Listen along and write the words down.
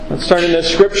Let's turn in the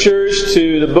Scriptures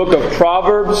to the book of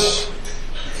Proverbs,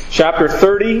 chapter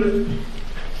 30.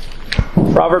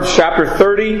 Proverbs chapter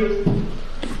 30.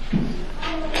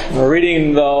 We're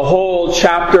reading the whole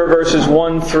chapter, verses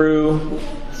 1 through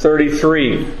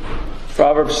 33.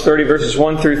 Proverbs 30, verses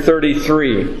 1 through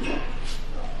 33.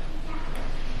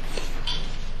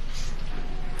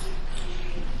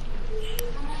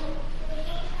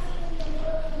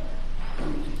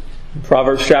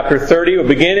 Proverbs chapter 30, we'll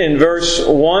begin in verse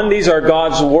 1. These are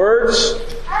God's words.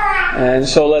 And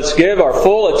so let's give our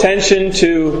full attention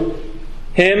to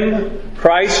Him,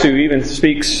 Christ, who even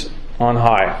speaks on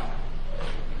high.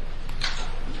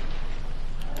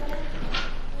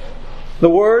 The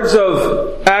words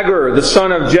of Agur, the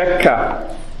son of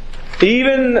Jekah,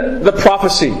 even the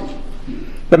prophecy.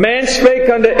 The man spake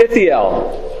unto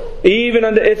Ithiel, even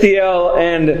unto Ithiel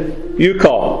and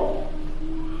Ukal.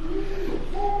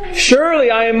 Surely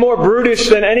I am more brutish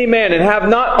than any man, and have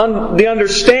not the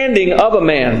understanding of a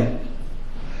man.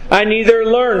 I neither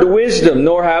learned wisdom,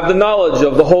 nor have the knowledge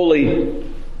of the holy.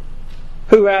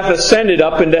 Who hath ascended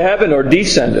up into heaven, or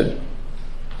descended?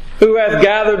 Who hath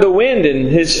gathered the wind in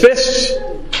his fists?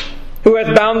 Who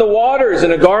hath bound the waters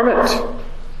in a garment?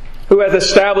 Who hath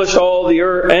established all the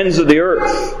ends of the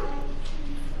earth?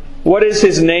 What is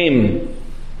his name?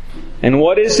 And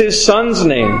what is his son's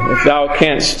name, if thou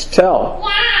canst tell?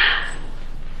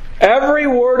 Every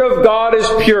word of God is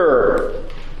pure.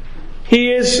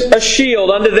 He is a shield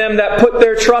unto them that put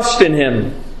their trust in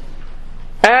Him.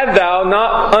 Add thou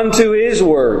not unto His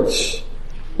words,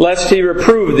 lest He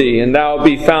reprove thee, and thou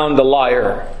be found a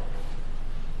liar.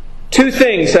 2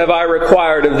 things have I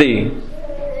required of thee.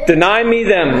 Deny me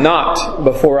them not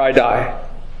before I die.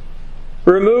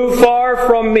 Remove far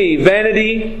from me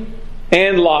vanity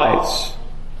and lies.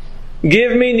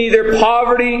 Give me neither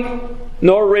poverty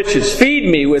nor riches. Feed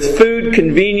me with food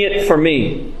convenient for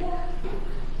me,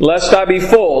 lest I be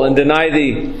full and deny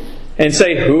thee, and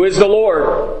say, Who is the Lord?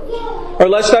 Or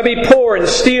lest I be poor and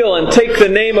steal and take the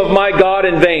name of my God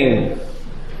in vain.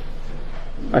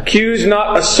 Accuse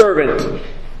not a servant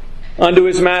unto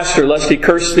his master, lest he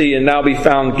curse thee, and thou be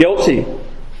found guilty.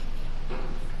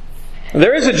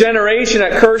 There is a generation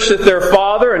that curseth their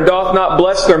father, and doth not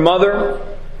bless their mother.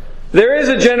 There is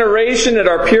a generation that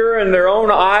are pure in their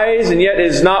own eyes, and yet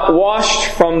is not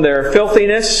washed from their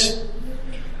filthiness.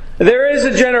 There is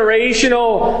a generation,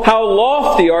 oh, how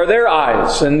lofty are their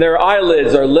eyes, and their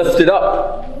eyelids are lifted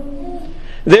up.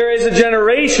 There is a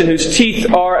generation whose teeth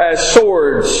are as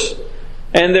swords,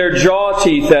 and their jaw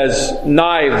teeth as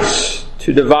knives,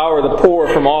 to devour the poor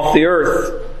from off the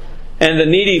earth, and the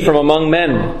needy from among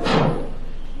men.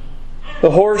 The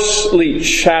horse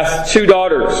leech hath 2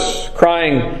 daughters,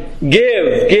 crying,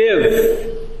 Give,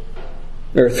 give.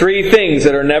 There are 3 things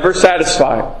that are never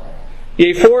satisfied.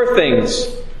 Yea, 4 things,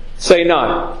 say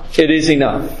not, it is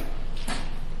enough.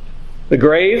 The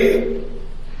grave,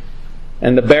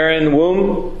 and the barren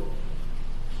womb,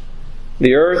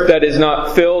 the earth that is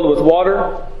not filled with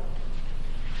water,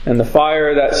 and the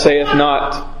fire that saith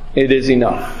not, it is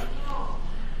enough.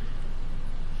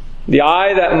 The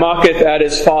eye that mocketh at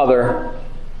his father,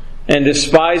 and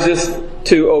despiseth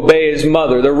to obey his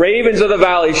mother. The ravens of the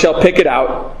valley shall pick it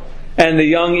out, and the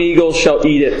young eagles shall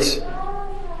eat it.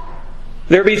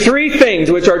 There be 3 things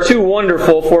which are too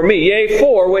wonderful for me, yea,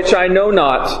 4 which I know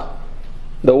not.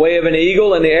 The way of an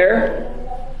eagle in the air,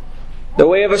 the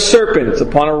way of a serpent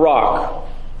upon a rock,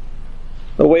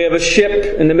 the way of a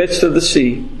ship in the midst of the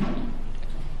sea,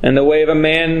 and the way of a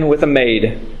man with a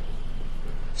maid.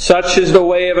 Such is the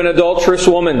way of an adulterous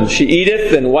woman. She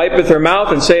eateth and wipeth her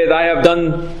mouth, and saith, I have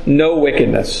done no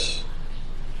wickedness.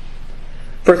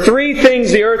 For 3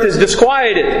 things the earth is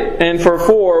disquieted, and for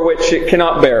 4 which it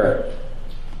cannot bear.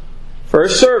 For a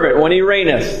servant when he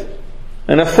reigneth,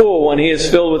 and a fool when he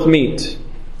is filled with meat.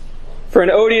 For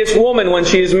an odious woman when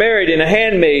she is married, and a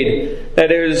handmaid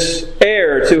that is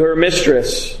heir to her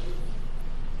mistress.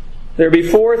 There be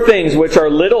 4 things which are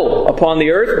little upon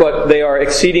the earth, but they are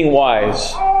exceeding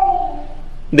wise.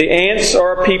 The ants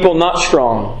are a people not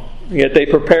strong, yet they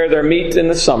prepare their meat in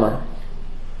the summer.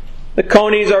 The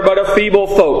conies are but a feeble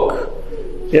folk,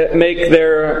 yet make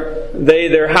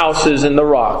their houses in the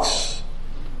rocks.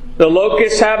 The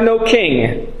locusts have no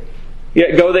king,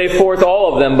 yet go they forth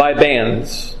all of them by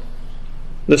bands.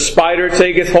 The spider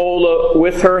taketh hold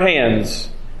with her hands,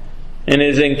 and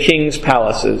is in kings'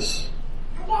 palaces.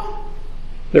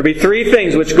 There be 3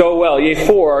 things which go well, yea,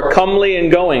 4 are comely in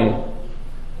going.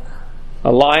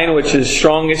 A lion which is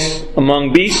strongest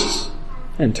among beasts,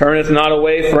 and turneth not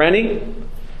away for any.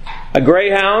 A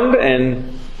greyhound,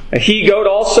 and a he-goat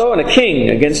also, and a king,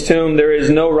 against whom there is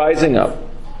no rising up.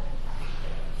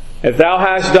 If thou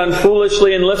hast done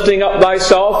foolishly in lifting up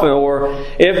thyself, or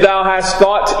if thou hast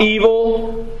thought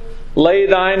evil, lay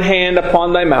thine hand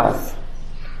upon thy mouth.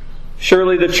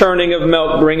 Surely the churning of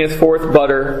milk bringeth forth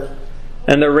butter,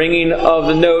 and the wringing of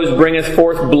the nose bringeth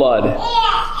forth blood.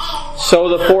 So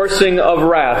the forcing of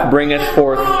wrath bringeth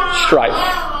forth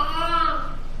strife.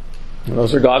 And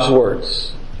those are God's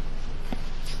words.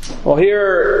 Well,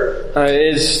 here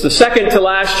is the second to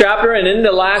last chapter, and in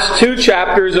the last two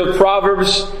chapters of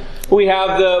Proverbs, we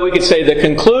have we could say the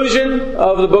conclusion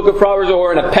of the book of Proverbs,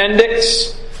 or an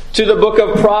appendix to the book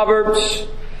of Proverbs.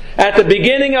 At the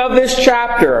beginning of this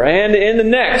chapter and in the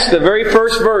next, the very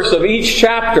first verse of each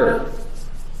chapter,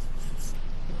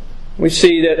 we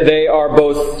see that they are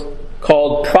both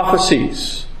called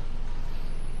prophecies.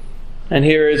 And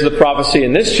here is the prophecy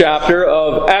in this chapter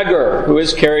of Agur, who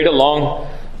is carried along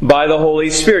by the Holy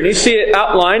Spirit. You see it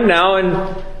outlined now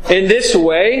in this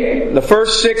way. The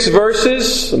first 6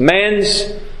 verses,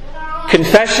 man's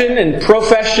confession and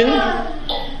profession,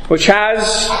 which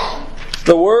has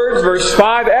the words, verse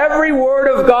 5, every word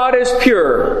of God is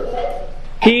pure.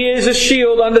 He is a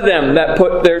shield unto them that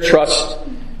put their trust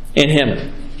in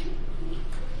Him.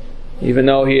 Even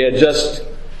though he had just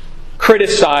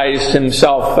criticized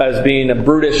himself as being a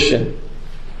brutish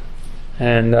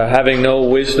and having no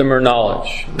wisdom or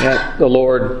knowledge, yet the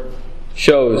Lord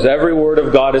shows every word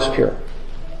of God is pure.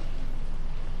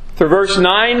 For verse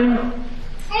 9,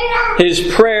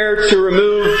 his prayer to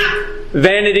remove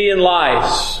vanity and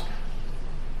lies.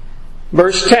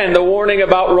 Verse 10, the warning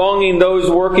about wronging those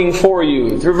working for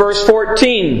you. Through verse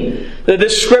 14, the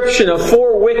description of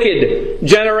 4 wicked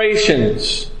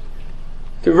generations.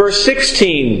 Through verse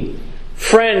 16,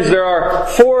 friends, there are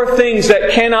 4 things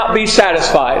that cannot be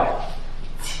satisfied.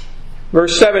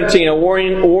 Verse 17, a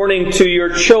warning to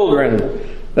your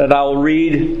children that I will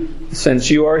read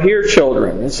since you are here,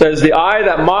 children. It says, the eye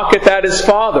that mocketh at his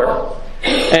father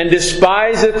and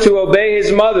despiseth to obey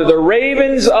his mother, the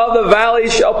ravens of the valley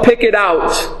shall pick it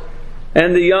out,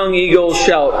 and the young eagle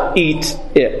shall eat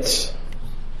it. So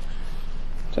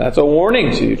that's a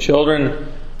warning to you,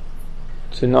 children,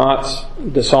 to not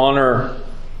dishonor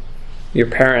your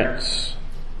parents.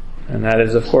 And that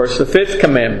is, of course, the 5th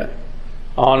commandment.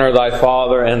 Honor thy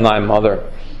father and thy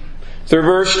mother. Through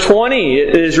verse 20,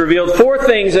 it is revealed 4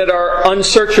 things that are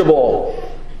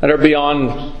unsearchable, that are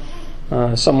beyond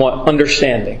somewhat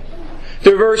understanding.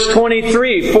 Through verse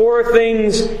 23, 4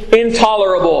 things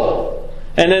intolerable.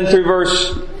 And then through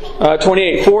verse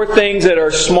 28, 4 things that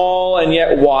are small and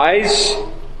yet wise.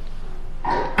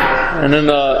 And then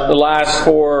the last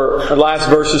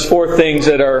verses, 4 things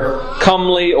that are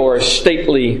comely or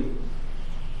stately.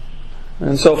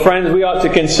 And so, friends, we ought to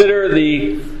consider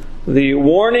the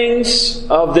warnings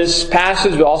of this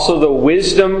passage, but also the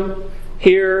wisdom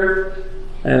here.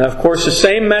 And of course, the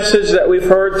same message that we've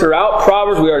heard throughout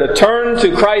Proverbs, we are to turn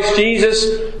to Christ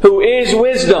Jesus, who is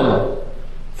wisdom,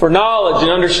 for knowledge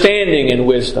and understanding and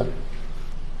wisdom.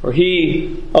 For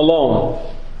He alone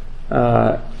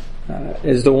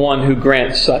is the one who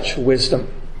grants such wisdom.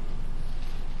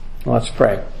 Let's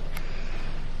pray.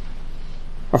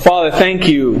 Our Father, thank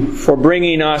You for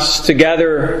bringing us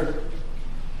together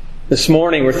this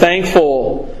morning. We're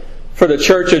thankful for the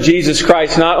Church of Jesus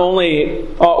Christ. Not only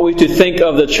ought we to think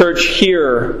of the church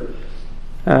here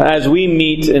as we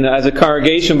meet and as a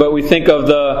congregation, but we think of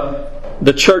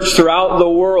the church throughout the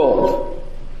world,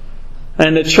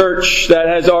 and the church that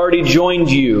has already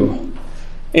joined You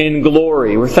in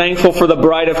glory. We're thankful for the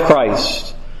bride of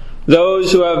Christ,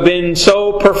 those who have been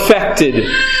so perfected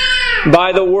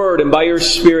by the Word and by Your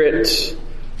Spirit,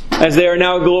 as they are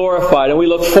now glorified. And we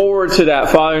look forward to that,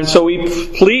 Father. And so we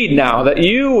plead now that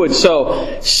You would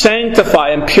so sanctify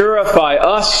and purify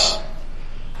us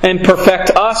and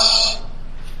perfect us,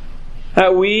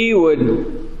 that we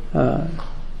would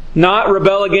not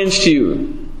rebel against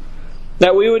You,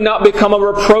 that we would not become a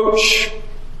reproach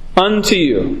unto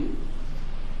You,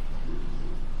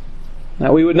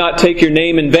 that we would not take Your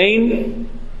name in vain,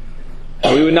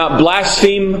 that we would not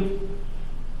blaspheme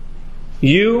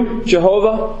You,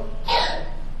 Jehovah,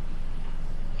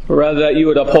 but rather that You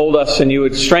would uphold us and You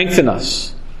would strengthen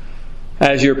us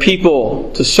as Your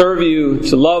people to serve You,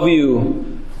 to love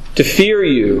You, to fear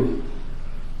You,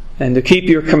 and to keep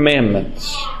Your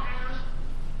commandments.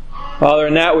 Father,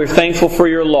 in that we're thankful for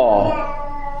Your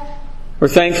law. We're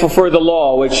thankful for the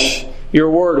law, which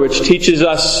Your Word, which teaches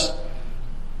us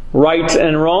right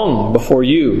and wrong before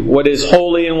You, what is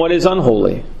holy and what is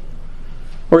unholy.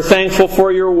 We're thankful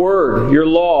for Your Word, Your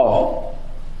law,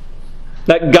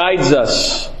 that guides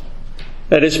us,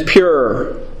 that is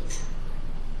pure,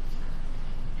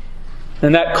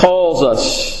 and that calls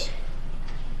us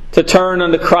to turn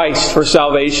unto Christ for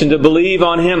salvation, to believe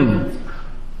on Him,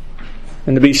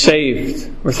 and to be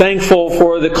saved. We're thankful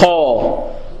for the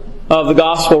call of the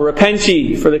gospel. Repent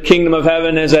ye, for the kingdom of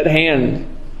heaven is at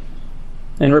hand.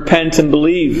 And repent and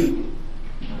believe.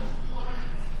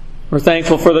 We're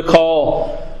thankful for the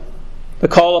call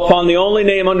upon the only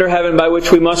name under heaven by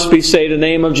which we must be saved, the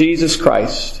name of Jesus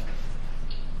Christ.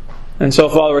 And so,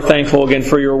 Father, we're thankful again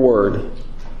for your word,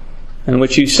 in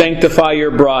which you sanctify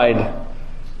your bride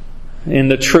in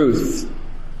the truth.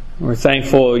 We're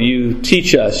thankful you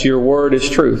teach us your word is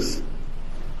truth.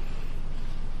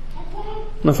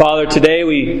 And Father, today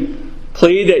we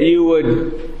plead that you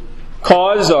would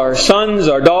cause our sons,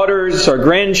 our daughters, our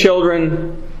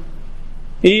grandchildren,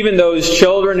 even those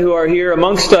children who are here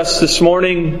amongst us this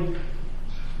morning,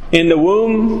 in the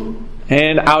womb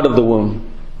and out of the womb.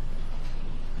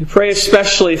 We pray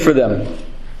especially for them,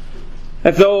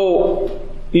 that though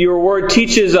your word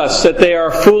teaches us that they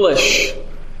are foolish,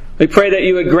 we pray that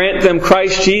you would grant them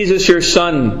Christ Jesus, your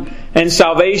Son, and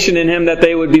salvation in Him, that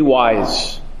they would be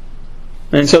wise.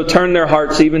 And so turn their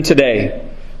hearts even today,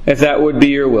 if that would be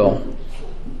your will.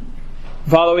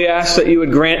 Father, we ask that you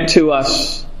would grant to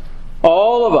us,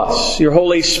 all of us, your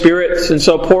Holy Spirit, and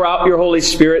so pour out your Holy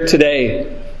Spirit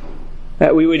today,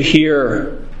 that we would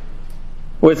hear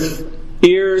with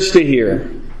ears to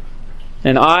hear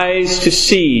and eyes to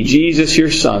see Jesus, your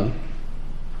Son.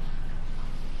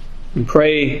 And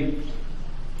pray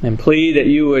and plead that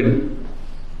you would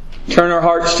turn our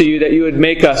hearts to you, that you would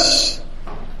make us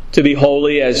to be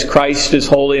holy as Christ is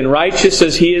holy, and righteous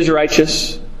as He is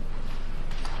righteous.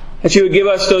 That you would give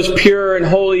us those pure and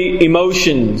holy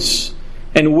emotions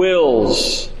and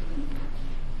wills.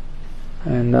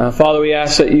 And Father, we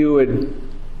ask that you would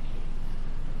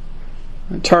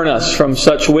turn us from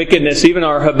such wickedness, even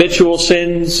our habitual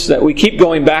sins that we keep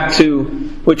going back to,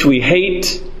 which we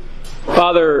hate.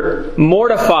 Father,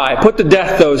 mortify, put to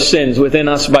death those sins within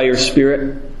us by your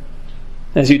Spirit.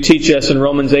 As you teach us in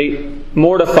Romans 8,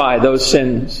 mortify those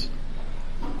sins,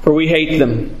 for we hate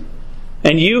them,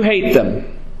 and you hate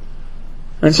them.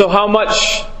 And so how much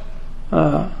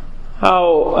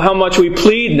we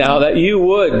plead now that you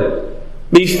would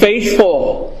be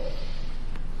faithful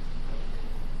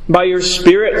by your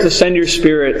Spirit to send your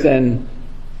Spirit and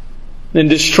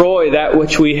destroy that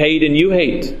which we hate and you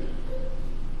hate.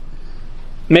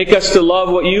 Make us to love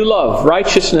what you love: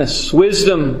 righteousness,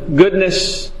 wisdom,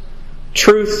 goodness,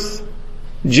 truth,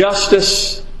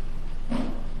 justice,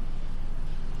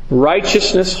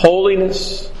 righteousness,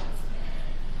 holiness.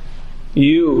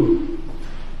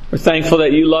 We're thankful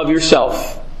that you love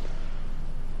yourself.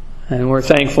 And we're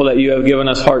thankful that you have given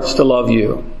us hearts to love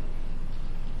you.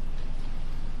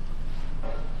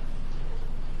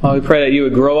 Well, we pray that you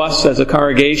would grow us as a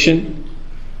congregation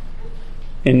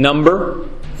in number.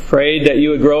 Prayed that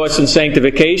you would grow us in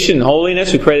sanctification and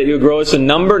holiness. We pray that you would grow us in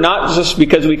number, not just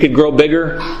because we could grow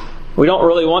bigger. We don't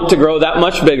really want to grow that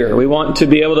much bigger. We want to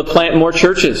be able to plant more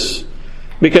churches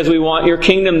because we want your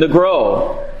kingdom to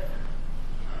grow.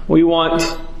 We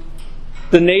want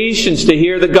the nations to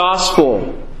hear the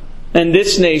gospel, and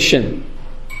this nation,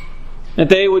 that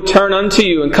they would turn unto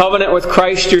you and covenant with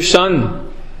Christ your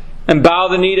Son and bow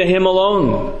the knee to Him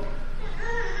alone.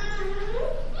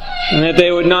 And that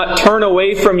they would not turn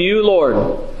away from you,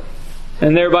 Lord,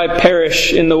 and thereby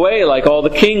perish in the way like all the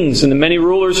kings and the many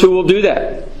rulers who will do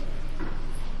that.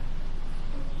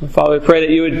 And Father, we pray that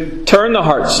you would turn the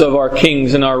hearts of our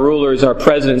kings and our rulers, our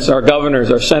presidents, our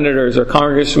governors, our senators, our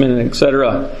congressmen,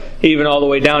 etc., even all the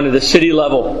way down to the city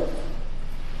level.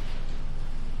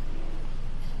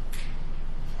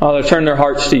 Father, turn their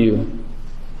hearts to you.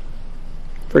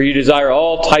 For you desire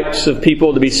all types of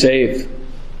people to be saved,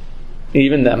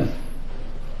 even them.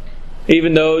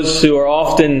 Even those who are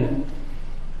often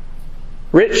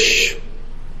rich,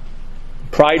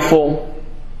 prideful,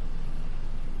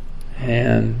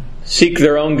 and seek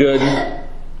their own good.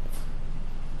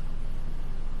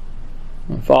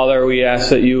 Father, we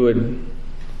ask that you would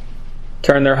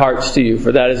turn their hearts to you,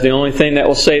 for that is the only thing that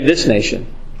will save this nation.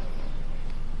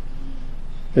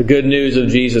 The good news of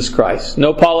Jesus Christ.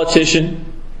 No politician,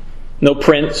 no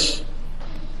prince,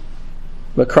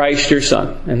 but Christ your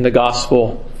Son and the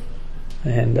gospel,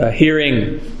 and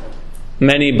hearing,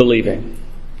 many believing.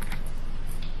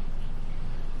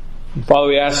 Father,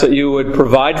 we ask that you would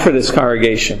provide for this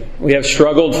congregation. We have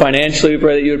struggled financially. We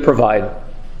pray that you would provide.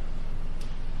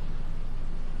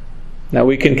 That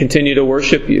we can continue to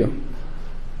worship you.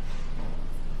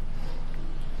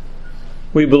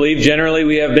 We believe generally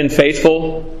we have been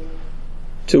faithful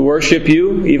to worship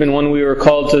you, even when we were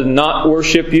called to not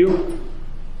worship you.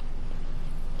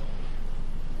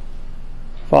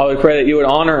 Father, we pray that you would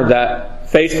honor that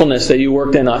faithfulness that you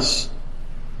worked in us.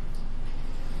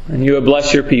 And you have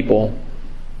blessed your people.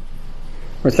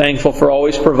 We're thankful for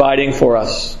always providing for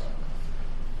us.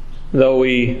 Though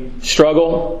we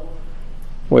struggle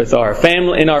with our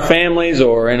family, in our families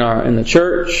or in the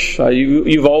church,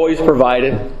 you've always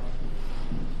provided.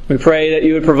 We pray that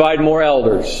you would provide more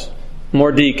elders,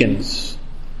 more deacons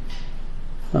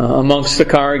amongst the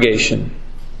congregation.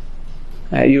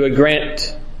 That you would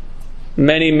grant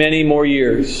many, many more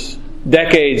years,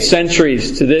 decades,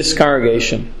 centuries to this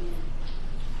congregation.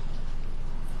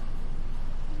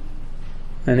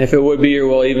 And if it would be your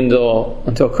will, even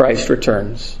until Christ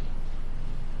returns.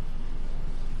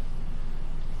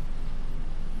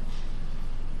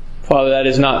 Father, that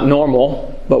is not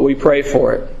normal, but we pray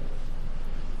for it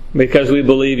because we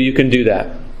believe you can do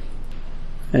that.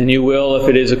 And you will if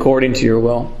it is according to your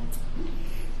will.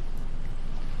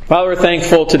 Father, we're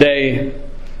thankful today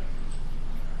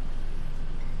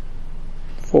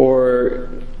for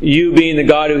you being the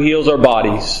God who heals our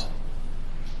bodies.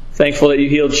 Thankful that you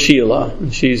healed Sheila,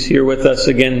 and she's here with us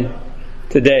again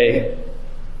today.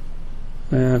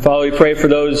 Father, we pray for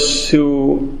those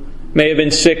who may have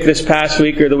been sick this past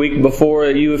week or the week before,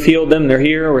 that you have healed them. They're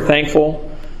here. We're thankful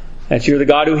that you're the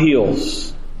God who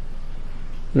heals.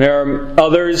 And there are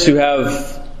others who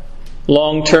have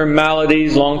long-term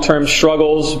maladies, long-term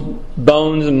struggles,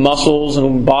 bones and muscles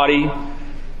and body.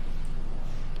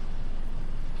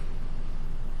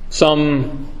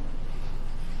 Some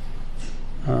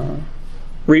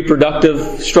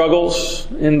reproductive struggles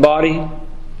in body.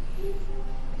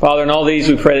 Father, in all these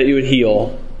we pray that you would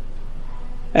heal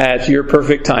at your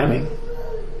perfect timing.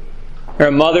 There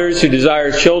are mothers who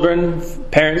desire children,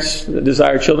 parents that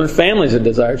desire children, families that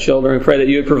desire children. We pray that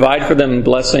you would provide for them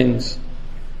blessings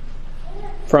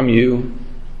from you.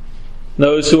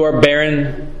 Those who are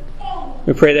barren,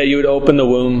 we pray that you would open the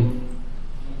womb,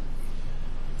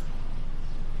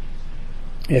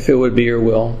 if it would be your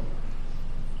will.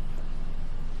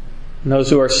 And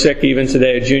those who are sick even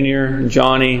today, Junior,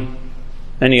 Johnny,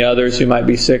 any others who might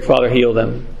be sick, Father, heal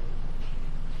them.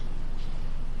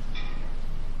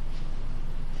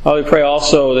 Father, we pray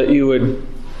also that you would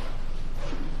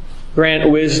grant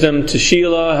wisdom to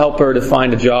Sheila, help her to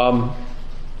find a job.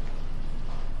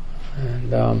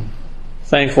 And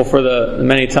thankful for the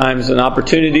many times and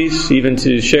opportunities even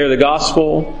to share the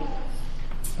gospel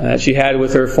that she had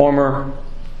with her former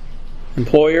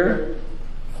employer.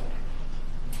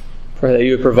 Pray that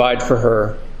you would provide for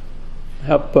her.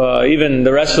 Help even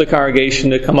the rest of the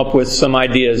congregation to come up with some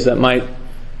ideas that might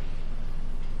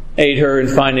aid her in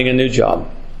finding a new job.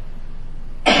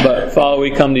 But Father,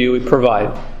 we come to you, we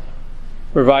provide.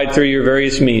 Provide through your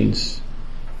various means.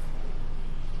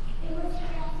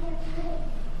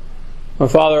 Well,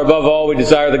 Father, above all, we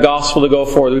desire the gospel to go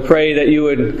forward. We pray that you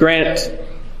would grant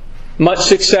much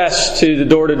success to the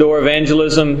door-to-door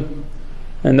evangelism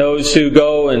and those who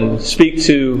go and speak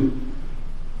to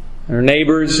their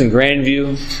neighbors in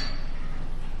Grandview.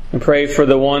 We pray for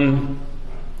the one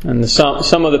and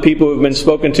some of the people who have been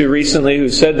spoken to recently who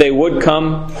said they would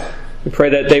come. We pray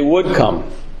that they would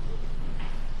come.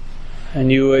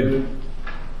 And you would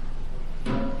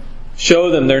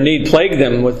show them their need, plague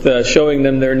them with showing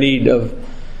them their need of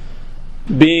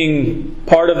being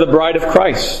part of the bride of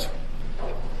Christ.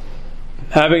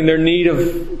 Having their need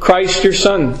of Christ, your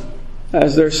Son,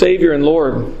 as their Savior and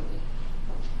Lord.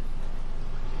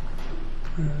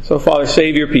 So, Father,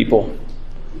 save your people.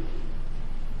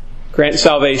 Grant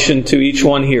salvation to each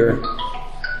one here.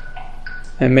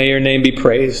 And may your name be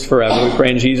praised forever. We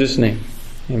pray in Jesus' name.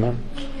 Amen.